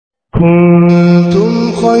كنتم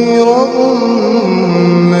خير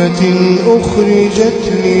أمة أخرجت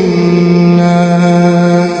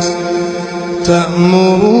للناس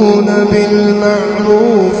تأمرون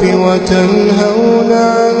بالمعروف وتنهون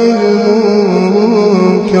عن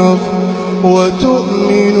المنكر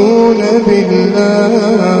وتؤمنون بالله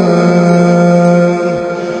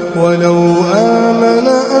ولو آمن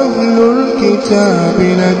أهل الكتاب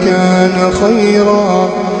لكان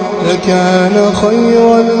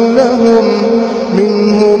خيرا لهم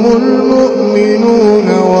منهم المؤمنون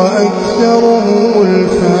وأكثرهم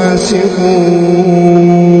الفاسقون.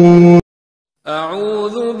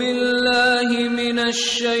 أعوذ بالله من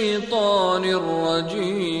الشيطان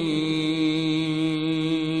الرجيم.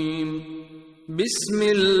 بسم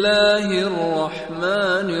الله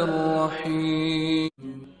الرحمن الرحيم.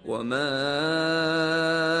 وما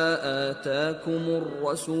آتاكم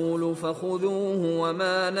الرسول فخذوه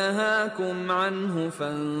وما نهاكم عنه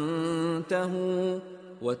فانتهوا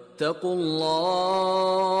واتقوا الله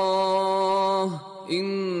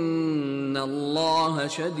إن الله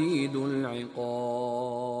شديد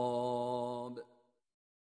العقاب.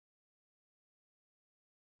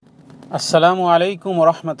 আসসালামু আলাইকুম ওয়া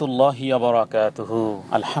রাহমাতুল্লাহি ওয়া বারাকাতুহু।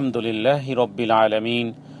 আলহামদুলিল্লাহি রাব্বিল আলামিন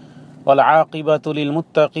ওয়াল আকিবাতু লিল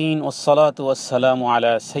মুত্তাকিন ওয়াস সালাতু ওয়াস সালামু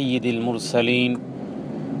আলা সাইয়্যিদিল মুরসালিন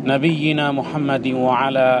নবিয়্যিনা মুহাম্মাদিন ওয়া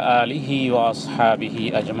আলা আলিহি ওয়া আসহাবিহি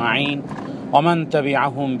আজমাইন ওয়া মান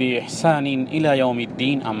তাবি'আহুম বিইহসানিন ইলা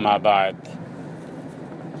ইয়াউমিদ্দিন, আম্মা বা'দ।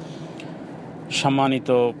 সম্মানিত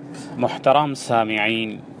মুহতারাম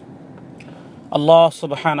সামিঈন, আল্লাহ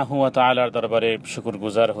সুবহানাহু ওয়া তাআলার দরবারে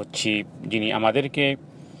শুকরগুজার হচ্ছি, যিনি আমাদেরকে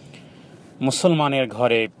মুসলমানের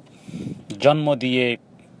ঘরে জন্ম দিয়ে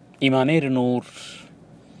ইমানের নূর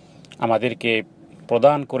আমাদেরকে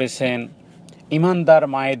প্রদান করেছেন। ইমানদার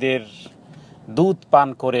মায়েদের দুধ পান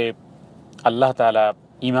করে আল্লাহ তাআলা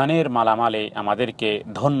ইমানের মালামালে আমাদেরকে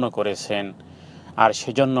ধন্য করেছেন। আর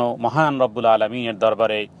সেজন্য মহান রব্বুল আলামিনের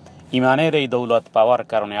দরবারে ইমানের এই দৌলত পাওয়ার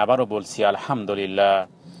কারণে আবারও বলছি আলহামদুলিল্লাহ।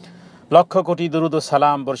 লক্ষ কোটি দরুদ ও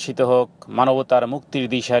সালাম বর্ষিত হোক মানবতার মুক্তির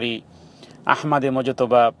দিশারি আহমাদে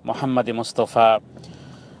মুজতবা মুহাম্মাদে মুস্তাফা,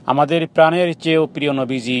 আমাদের প্রাণের চেয়েও প্রিয়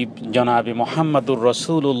নবীজি জনাবে মুহাম্মাদুর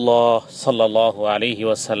রাসূলুল্লাহ সাল্লাল্লাহু আলাইহি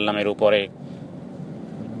ওয়াসাল্লামের উপরে।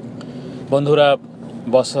 বন্ধুরা,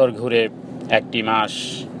 বছর ঘুরে একটি মাস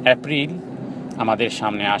এপ্রিল আমাদের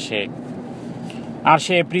সামনে আসে, আর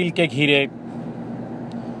সে এপ্রিলকে ঘিরে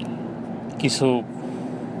কিছু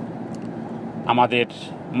আমাদের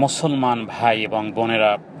মুসলমান ভাই এবং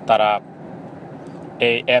বোনেরা তারা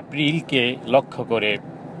এই এপ্রিলকে লক্ষ্য করে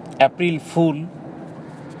এপ্রিল ফুল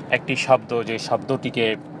একটি শব্দ, যে শব্দটিকে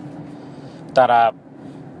তারা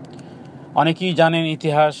অনেকেই জানেন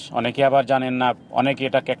ইতিহাস, অনেকে আবার জানেন না, অনেকে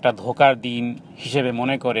এটাকে একটা ধোঁকার দিন হিসেবে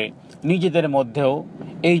মনে করে নিজেদের মধ্যেও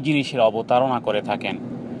এই জিনিসের অবতারণা করে থাকেন।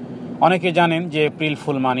 অনেকে জানেন যে এপ্রিল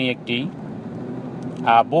ফুল মানে একটি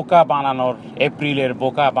বোকা বানানোর, এপ্রিলের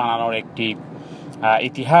বোকা বানানোর একটি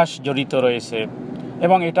ইতিহাস জড়িত রয়েছে,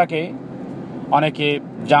 এবং এটাকে অনেকে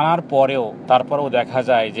জানার পরেও তারপরেও দেখা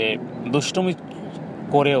যায় যে দুষ্টুমি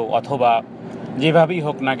করেও অথবা যেভাবেই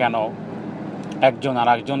হোক না কেন একজন আর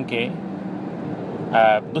একজনকে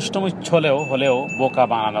দুষ্টুমি হলেও বোকা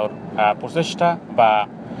বানানোর প্রচেষ্টা বা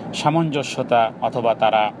সামঞ্জস্যতা, অথবা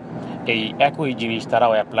তারা এই একই জিনিস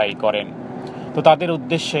তারাও অ্যাপ্লাই করেন। তো তাদের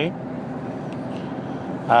উদ্দেশ্যে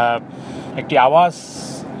একটি আওয়াজ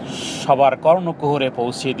সবার কর্ণকুহরে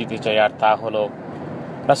পৌঁছিয়ে দিতে চাই, আর তা হলো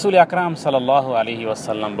রাসূল আকরাম সাল্লাল্লাহু আলাইহি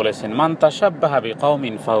ওয়াসাল্লাম বলেছেন, মান তাশাব্বাহা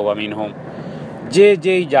বিকওমিন ফাহুয়া মিনহুম।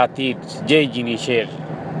 যেই জাতির যেই জিনিসের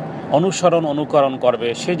অনুকরণ করবে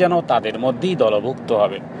সে যেন তাদের মধ্যেই দলভুক্ত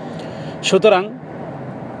হবে। সুতরাং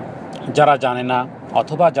যারা জানে না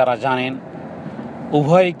অথবা যারা জানেন,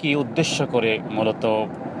 উভয়কে উদ্দেশ্য করে মূলত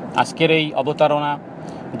আজকের এই অবতারণা,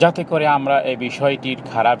 যাতে করে আমরা এই বিষয়টির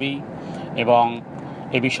খারাপি এবং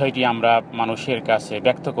এই বিষয়টি আমরা মানুষের কাছে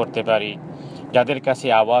ব্যক্ত করতে পারি, যাদের কাছে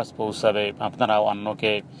আওয়াজ পৌঁছাবে আপনারাও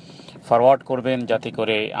অন্যকে ফরওয়ার্ড করবেন, যাতে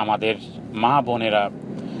করে আমাদের মা বোনেরা,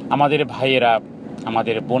 আমাদের ভাইয়েরা,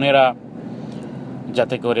 আমাদের বোনেরা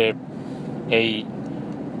যাতে করে এই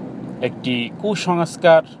একটি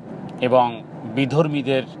কুসংস্কার এবং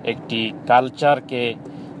বিধর্মীদের একটি কালচারকে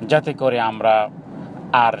যাতে করে আমরা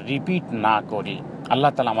আর রিপিট না করি।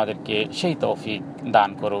 আল্লাহ তাআলা আমাদেরকে সেই তৌফিক দান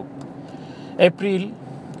করুক। এপ্রিল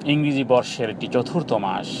ইংরেজি বর্ষের একটি চতুর্থ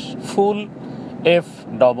মাস। ফুল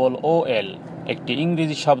FOOL একটি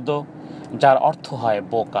ইংরেজি শব্দ যার অর্থ হয়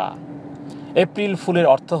বোকা। এপ্রিল ফুলের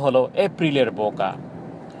অর্থ হলো এপ্রিলের বোকা।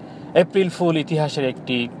 এপ্রিল ফুল ইতিহাসের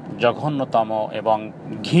একটি জঘন্যতম এবং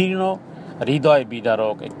ঘৃণ্য হৃদয়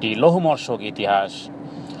বিদারক একটি লোহমর্ষক ইতিহাস।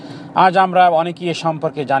 আজ আমরা অনেকেই এ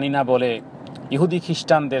সম্পর্কে জানি না বলে ইহুদি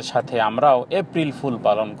খ্রিস্টানদের সাথে আমরাও এপ্রিল ফুল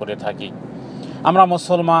পালন করে থাকি। আমরা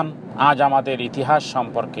মুসলমান, আজ আমাদের ইতিহাস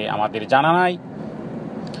সম্পর্কে আমাদের জানা নাই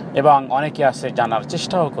এবং অনেকে আছে জানার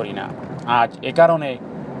চেষ্টাও করি না। আজ এ কারণে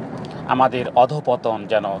আমাদের অধঃপতন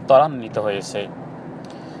যেন ত্বরান্বিত হয়েছে।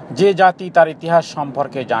 যে জাতি তার ইতিহাস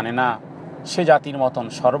সম্পর্কে জানে না, সে জাতির মতন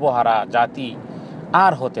সর্বহারা জাতি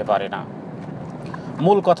আর হতে পারে না।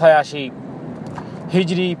 মূল কথায় আসি,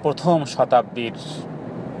 হিজরি প্রথম শতাব্দীর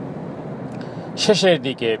শেষের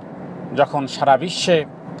দিকে যখন সারা বিশ্বে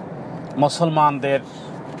মুসলমানদের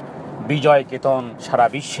বিজয় কেতন সারা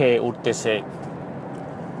বিশ্বে উঠতেছে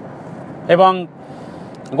এবং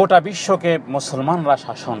গোটা বিশ্বকে মুসলমানরা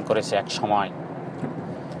শাসন করেছে এক সময়,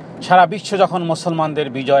 সারা বিশ্ব যখন মুসলমানদের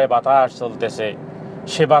বিজয় বাতাস চলতেছে,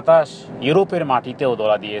 সে বাতাস ইউরোপের মাটিতেও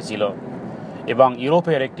দোলা দিয়েছিল এবং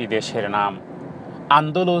ইউরোপের একটি দেশের নাম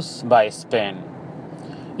আন্দোলুস বা স্পেন।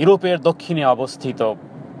 ইউরোপের দক্ষিণে অবস্থিত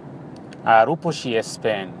রূপসী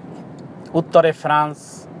স্পেন, উত্তরে ফ্রান্স,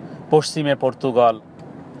 পশ্চিমে পর্তুগাল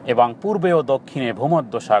এবং পূর্বে ও দক্ষিণে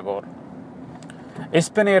ভূমধ্যসাগর।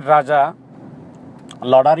 স্পেনের রাজা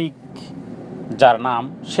লডারিক, যার নাম,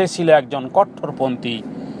 সে ছিল একজন কট্টরপন্থী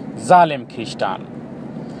জালেম খ্রিস্টান।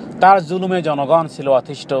 তার জুলুমে জনগণ ছিল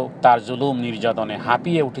অতিষ্ঠ, তার জুলুম নির্যাতনে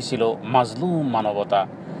হাঁপিয়ে উঠেছিল মাজলুম মানবতা,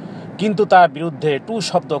 কিন্তু তার বিরুদ্ধে টু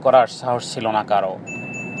শব্দ করার সাহস ছিল না কারো।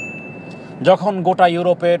 যখন গোটা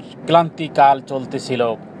ইউরোপের ক্লান্তিকাল চলতেছিল,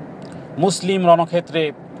 মুসলিম রণক্ষেত্রে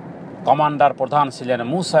কমান্ডার প্রধান ছিলেন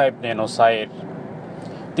মুসা ইবনে নোসাইর।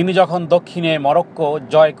 তিনি যখন দক্ষিণে মরক্কো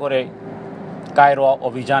জয় করে কায়রো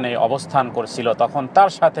অভিযানে অবস্থান করছিল, তখন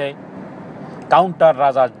তার সাথে কাউন্টার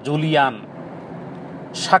রাজা জুলিয়ান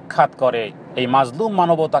সাক্ষাৎ করে এই মাজলুম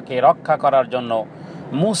মানবতাকে রক্ষা করার জন্য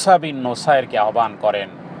মুসা বিন নোসাইরকে আহ্বান করেন।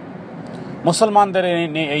 মুসলমানদের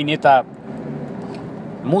এই নেতা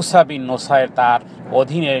মুসা বিন নোসাইর তার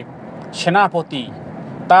অধীনে সেনাপতি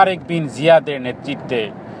তারেক বিন জিয়াদের নেতৃত্বে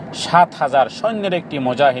 ৭,০০০ সৈন্যের একটি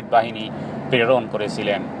মুজাহিদ বাহিনী প্রেরণ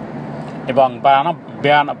করেছিলেন এবং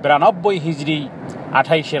 ৯২ হিজরি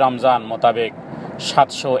 ২৮ রমজান মোতাবেক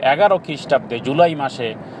 ৭১১ খ্রিস্টাব্দে জুলাই মাসে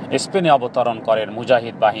স্পেনে অবতরণ করেন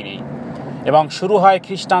মুজাহিদ বাহিনী এবং শুরু হয়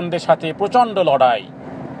খ্রিস্টানদের সাথে প্রচণ্ড লড়াই।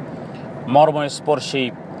 মর্মস্পর্শী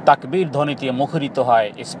তাকবীর ধ্বনিতে মুখরিত হয়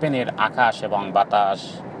স্পেনের আকাশ এবং বাতাস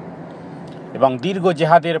এবং দীর্ঘ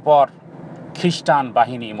জেহাদের পর খ্রিস্টান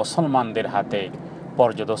বাহিনী মুসলমানদের হাতে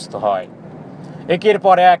পর্যদস্ত হয়। একের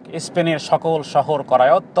পর এক স্পেনের সকল শহর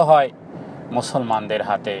করায়ত্ত হয় মুসলমানদের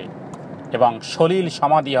হাতে এবং সলিল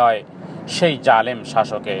সমাধি হয় সেই জালেম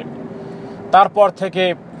শাসকের। তারপর থেকে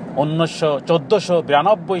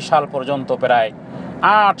 ১৪৯২ সাল পর্যন্ত প্রায়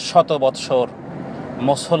 ৮০০ বৎসর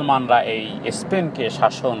মুসলমানরা এই স্পেনকে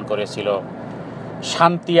শাসন করেছিল।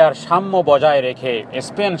 শান্তি আর সাম্য বজায় রেখে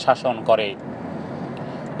স্পেন শাসন করে।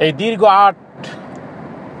 এই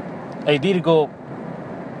দীর্ঘ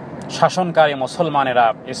শাসনকারী মুসলমানেরা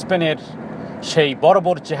স্পেনের সেই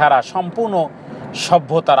বর্বর চেহারা সম্পূর্ণ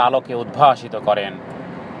সভ্যতার আলোকে উদ্ভাসিত করেন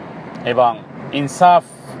এবং ইনসাফ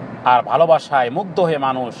আর ভালোবাসায় মুগ্ধ হয়ে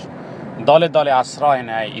মানুষ দলে দলে আশ্রয়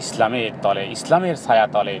নেয় ইসলামের তলে, ইসলামের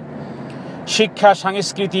ছায়াতলে। শিক্ষা,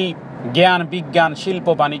 সংস্কৃতি, জ্ঞান, বিজ্ঞান, শিল্প,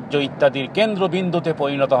 বাণিজ্য ইত্যাদির কেন্দ্রবিন্দুতে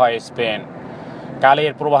পরিণত হয় স্পেন।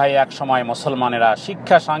 কালের প্রবাহে এক সময় মুসলমানেরা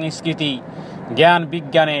শিক্ষা, সংস্কৃতি, জ্ঞান,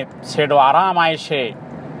 বিজ্ঞানে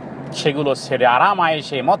সেগুলো ছেড়ে আরাম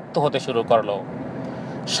আয়েশে মত্ত হতে শুরু করলো।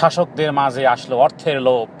 শাসকদের মাঝে আসলো অর্থের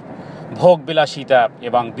লোভ, ভোগ বিলাসিতা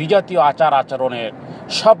এবং বিজাতীয় আচার আচরণের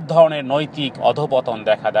সব ধরনের নৈতিক অধঃপতন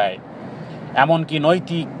দেখা দেয়। এমনকি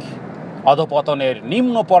নৈতিক অধঃপতনের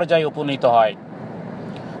নিম্ন পর্যায়ে উপনীত হয়।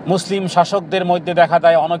 মুসলিম শাসকদের মধ্যে দেখা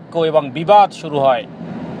দেয় অনৈক্য এবং বিবাদ শুরু হয়,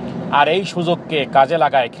 আর এই সুযোগকে কাজে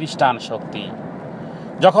লাগায় খ্রিস্টান শক্তি।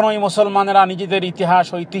 যখন ওই মুসলমানেরা নিজেদের ইতিহাস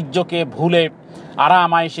ঐতিহ্যকে ভুলে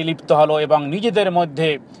আরাম আয়েশে লিপ্ত হলো এবং নিজেদের মধ্যে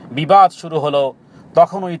বিবাদ শুরু হলো,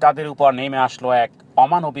 তখনই তাদের উপর নেমে আসলো এক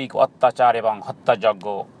অমানবিক অত্যাচার এবং হত্যাযজ্ঞ।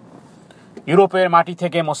 ইউরোপের মাটি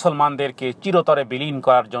থেকে মুসলমানদেরকে চিরতরে বিলীন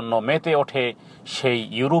করার জন্য মেতে ওঠে সেই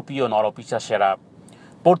ইউরোপীয় নরপিশাচেরা।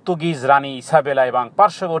 পর্তুগিজ রানী ইসাবেলা এবং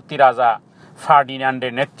পার্শ্ববর্তী রাজা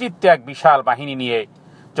ফার্ডিনান্ডের নেতৃত্বে এক বিশাল বাহিনী নিয়ে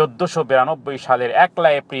 ১৪৯২ সালের ১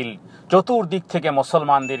 এপ্রিল চতুর্দিক থেকে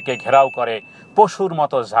মুসলমানদেরকে ঘেরাও করে পশুর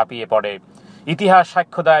মতো ঝাঁপিয়ে পড়ে। ইতিহাস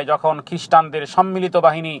সাক্ষ্য দেয়, যখন খ্রিস্টানদের সম্মিলিত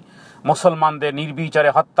বাহিনী মুসলমানদের নির্বিচারে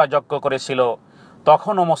হত্যাযজ্ঞ করেছিল,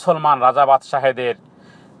 তখনও মুসলমান রাজা বাদশাহেদের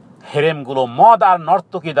হেরেমগুলো মদ আর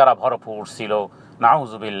নর্তকী দ্বারা ভরপুর ছিল।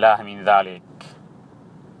 নাউজুবিল্লাহ মিন যালিক।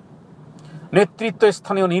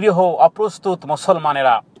 নেতৃত্বস্থানীয় নিরীহ অপ্রস্তুত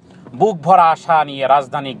মুসলমানেরা বুক ভরা আশা নিয়ে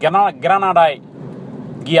রাজধানী গ্রানাডায়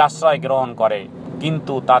গিয়ে আশ্রয় গ্রহণ করে।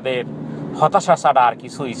 কিন্তু তাদের হতাশা ছাড়া আর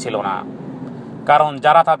কিছুই ছিল না। কারণ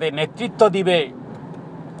যারা তাদের নেতৃত্ব দিবে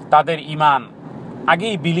তাদের ঈমান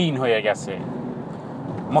আগেই বিলীন হয়ে গেছে।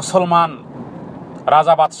 মুসলমান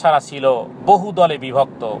রাজা বাদশারা ছিল বহু দলে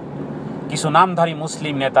বিভক্ত। কিছু নামধারী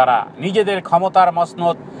মুসলিম নেতারা নিজেদের ক্ষমতার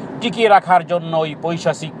মসনদ টিকিয়ে রাখার জন্য ওই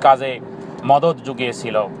পৈশাচিক কাজে মদদ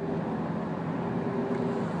জুগিয়েছিল।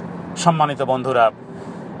 সম্মানিত বন্ধুরা,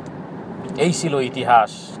 এই ছিল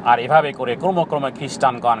ইতিহাস। আর এভাবে করে ক্রমক্রমে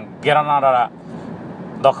খ্রিস্টানগণ গ্রানাডারা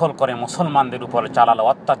দখল করে মুসলমানদের উপর চালালো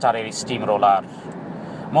অত্যাচারের স্টিম রোলার।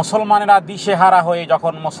 মুসলমানেরা দিশেহারা হয়ে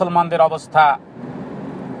যখন মুসলমানদের অবস্থা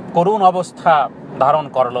করুণ অবস্থা ধারণ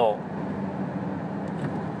করল,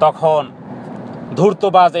 তখন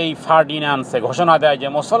ধূর্তবাজ এই ফার্ডিনান্ডে ঘোষণা দেয় যে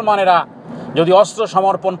মুসলমানেরা যদি অস্ত্র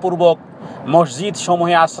সমর্পণ পূর্বক মসজিদ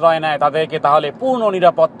সমূহে আশ্রয় নেয় তাদেরকে তাহলে পূর্ণ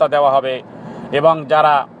নিরাপত্তা দেওয়া হবে, এবং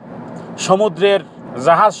যারা সমুদ্রের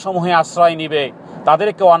জাহাজ সমূহে আশ্রয় নিবে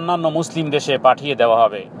তাদেরকে অন্যান্য মুসলিম দেশে পাঠিয়ে দেওয়া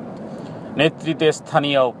হবে। নেতৃত্বে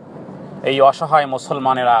স্থানীয় এই অসহায়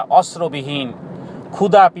মুসলমানেরা অস্ত্রবিহীন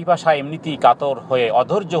ক্ষুধা পিপাসায় এমনিতেই কাতর হয়ে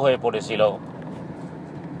অধৈর্য হয়ে পড়েছিল।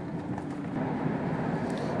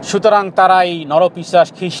 সুতরাং তারা এই নরপিশাচ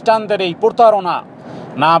খ্রিস্টানদের এই প্রতারণা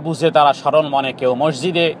না বুঝে তারা সরল মনে কেউ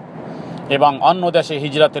মসজিদে এবং অন্য দেশে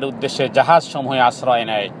হিজরতের উদ্দেশ্যে জাহাজ সমূহে আশ্রয়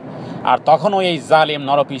নেয়। আর তখনও এই জালিম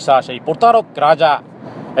নরপিশাচ এই প্রতারক রাজা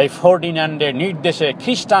এই ফার্ডিনান্ডের নির্দেশে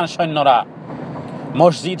খ্রিস্টান সৈন্যরা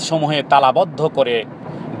মসজিদ সমূহে তালাবদ্ধ করে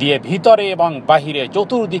দিয়ে ভিতরে এবং বাহিরে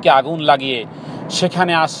চতুর্দিকে আগুন লাগিয়ে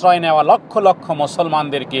সেখানে আশ্রয় নেওয়া লক্ষ লক্ষ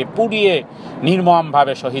মুসলমানদেরকে পুড়িয়ে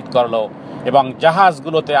নির্মমভাবে শহীদ করল, এবং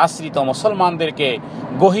জাহাজগুলোতে আশ্রিত মুসলমানদেরকে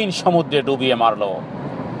গহীন সমুদ্রে ডুবিয়ে মারল।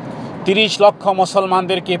 30 লক্ষ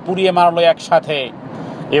মুসলমানদেরকে পুড়িয়ে মারল একসাথে।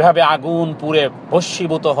 এভাবে আগুন পুড়ে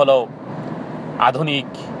ভস্মীভূত হলো আধুনিক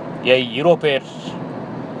এই ইউরোপের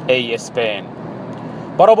এই স্পেন।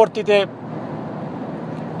 পরবর্তীতে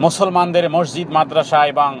মুসলমানদের মসজিদ মাদ্রাসা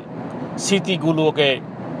এবং স্মৃতিগুলোকে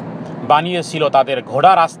বানিয়েছিল তাদের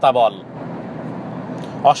ঘোড়ার আস্তাবল।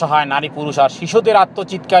 অসহায় নারী পুরুষ আর শিশুদের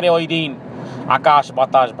আত্মচিৎকারে ওই দিন আকাশ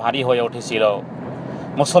বাতাস ভারী হয়ে উঠেছিল।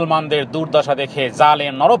 মুসলমানদের দুর্দশা দেখে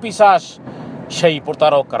জালেম নরপিশাচ সেই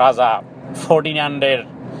প্রতারক রাজা ফার্ডিনান্ডের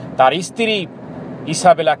তার স্ত্রী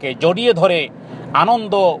ইসাবেলাকে জড়িয়ে ধরে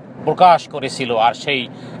আনন্দ প্রকাশ করেছিল। আর সেই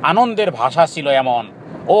আনন্দের ভাষা ছিল এমন,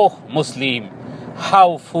 ওহ মুসলিম, হাউ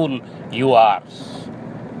ফুল ইউ আর,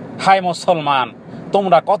 হায় মুসলমান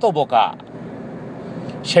তোমরা কত বোকা।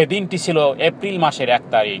 সেই দিনটি ছিল এপ্রিল মাসের 1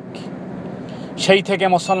 তারিখ। সেই থেকে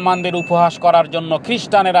মুসলমানদের উপহাস করার জন্য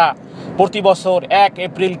খ্রিস্টানেরা প্রতি বছর 1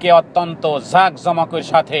 এপ্রিলকে অত্যন্ত জাঁকজমকের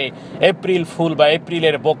সাথে এপ্রিল ফুল বা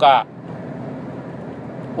এপ্রিলের বোকা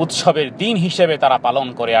উৎসবের দিন হিসেবে তারা পালন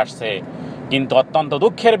করে আসছে। কিন্তু অত্যন্ত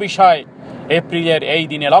দুঃখের বিষয়, এপ্রিলের এই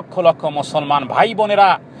দিনে লক্ষ লক্ষ মুসলমান ভাই বোনেরা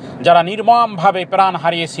যারা নির্মমভাবে প্রাণ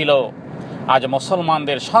হারিয়েছিল, আজ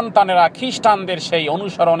মুসলমানদের সন্তানেরা খ্রিস্টানদের সেই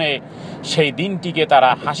অনুসরণে সেই দিনটিকে তারা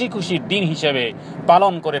হাসি খুশির দিন হিসেবে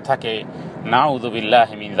পালন করে থাকে।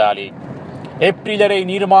 নাউযুবিল্লাহি মিন যালিক। এপ্রিলের এই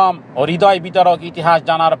নির্মম ও হৃদয় বিতরক ইতিহাস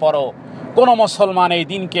জানার পরও কোনো মুসলমান এই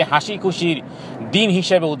দিনকে হাসি খুশির দিন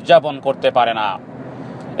হিসেবে উদযাপন করতে পারে না।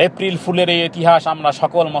 এপ্রিল ফুলের এই ইতিহাস আমরা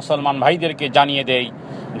সকল মুসলমান ভাইদেরকে জানিয়ে দেই,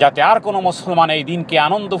 যাতে আর কোনো মুসলমান এই দিনকে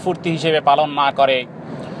আনন্দ ফুর্তি হিসেবে পালন না করে।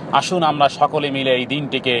 আসুন আমরা সকলে মিলে এই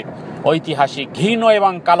দিনটিকে ঐতিহাসিক ঘৃণ্য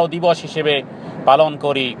এবং কালো দিবস হিসেবে পালন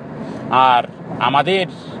করি। আর আমাদের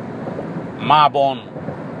মা বোন,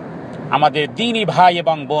 আমাদের দ্বীনী ভাই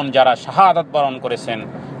এবং বোন যারা শাহাদাত বরণ করেছেন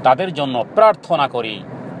তাদের জন্য প্রার্থনা করি।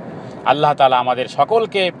 আল্লাহ তাআলা আমাদের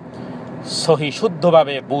সকলকে সহি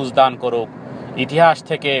শুদ্ধভাবে বুঝ দান করুক। ইতিহাস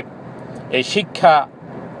থেকে এই শিক্ষা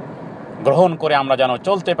গ্রহণ করে আমরা যেন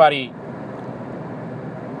চলতে পারি।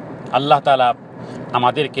 আল্লাহ তাআলা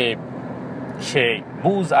আমাদেরকে সেই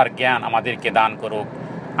বুঝ আর জ্ঞান আমাদেরকে দান করুক।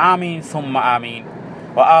 আমিন সুম্মা আমিন।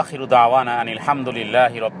 ওয়া আখিরু দাওয়ানা আনিল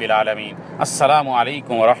হামদুলিল্লাহি রাব্বিল আলামিন। আসসালামু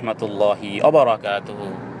আলাইকুম ওয়া রাহমাতুল্লাহি ওয়া বারাকাতুহু।